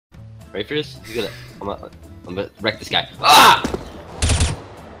Ready for this? I'm gonna wreck this guy. Ah!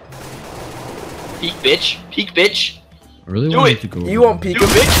 Peek, bitch. Peek, bitch. I really Do want it. to go. You won't peek Do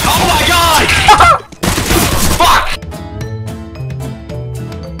him. it, bitch. Oh my god! Fuck!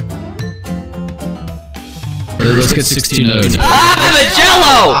 Let's get 16 0. Ah, the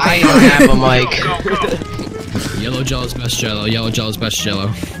Jello! I don't have a mic. Yellow Jello's best Jello. Yellow Jello's best Jello.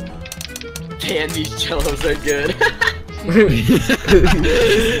 Damn, these Jellos are good.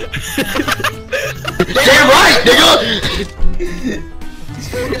 Damn right, nigga!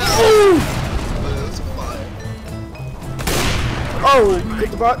 Oh,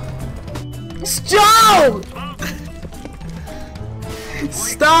 hit the bot. Stop!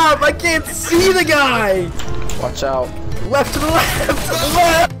 Stop! I can't see the guy! Watch out. Left to the left! To the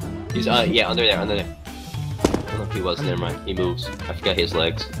left! He's yeah, under there, under there. I don't know if he was. Never mind. He moves. I forgot his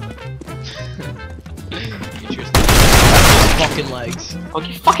legs. Fucking legs. Oh,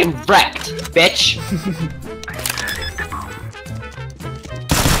 you fucking wrecked, bitch!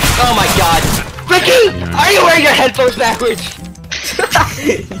 Oh my god! Ricky! Are you wearing your headphones backwards?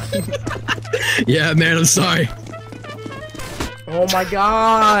 Yeah, man, I'm sorry. Oh my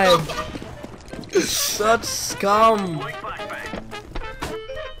god! Such scum!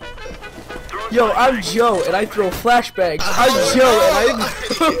 Yo, I'm Joe and I throw flashbangs. I'm Joe and I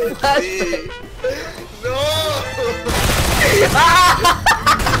throw flashbangs. No!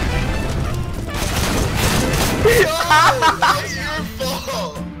 That's your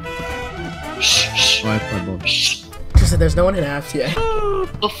fault! Shh, shh, Shh. Just there's no one in apps yet.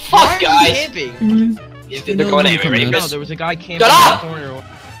 the fuck, guys? Camping? They're going anyway, ready? No, Miss? there was a guy camping Shut in up! the corner.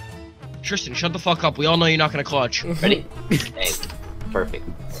 Tristan, shut the fuck up. We all know you're not gonna clutch. Ready? Hey, perfect.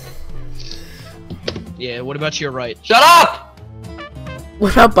 Yeah, what about your right? Shut up!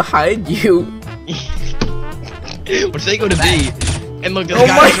 What about behind you? What if they go to B? And look, this Oh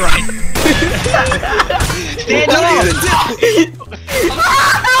guy's my- right. Stand up!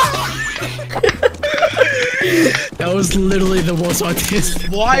 That was literally the most autistic.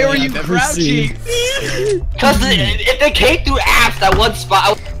 Why are thing you I've ever seen. crouching? Cause if they came through apps that one spot, I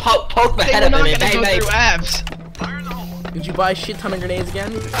would poke my They head were up not and gonna bang go bang. through abs. Did you buy a shit ton of grenades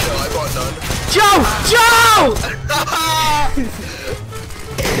again? No, I bought none. Joe! Joe!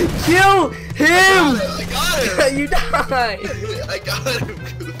 Kill him! I got him! You died! I got him!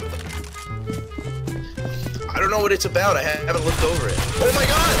 I don't know what it's about, I haven't looked over it. Oh my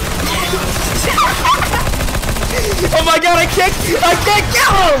god! Oh my god, I can't kill him!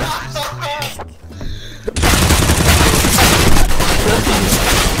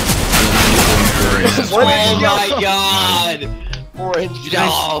 Oh my god! Orange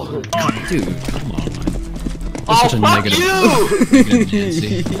dog! Dude, come on. Oh, Such a fuck negative.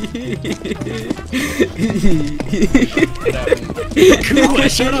 you! Cool,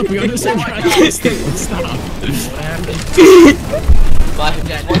 shut up. We understand you're autistic. Stop.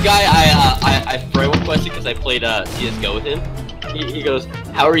 One guy I friend requested because I played CSGO with him. He goes,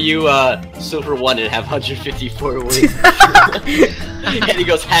 how are you silver 1 and have 154 wins? And he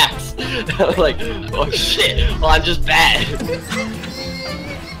goes, hacks. I was like, oh shit, well I'm just bad. He's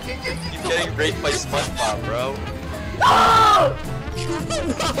getting raped by SpongeBob, bro.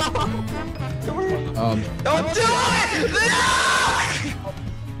 Don't do it! No!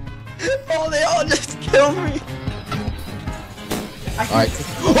 Oh, they all just killed me. Alright.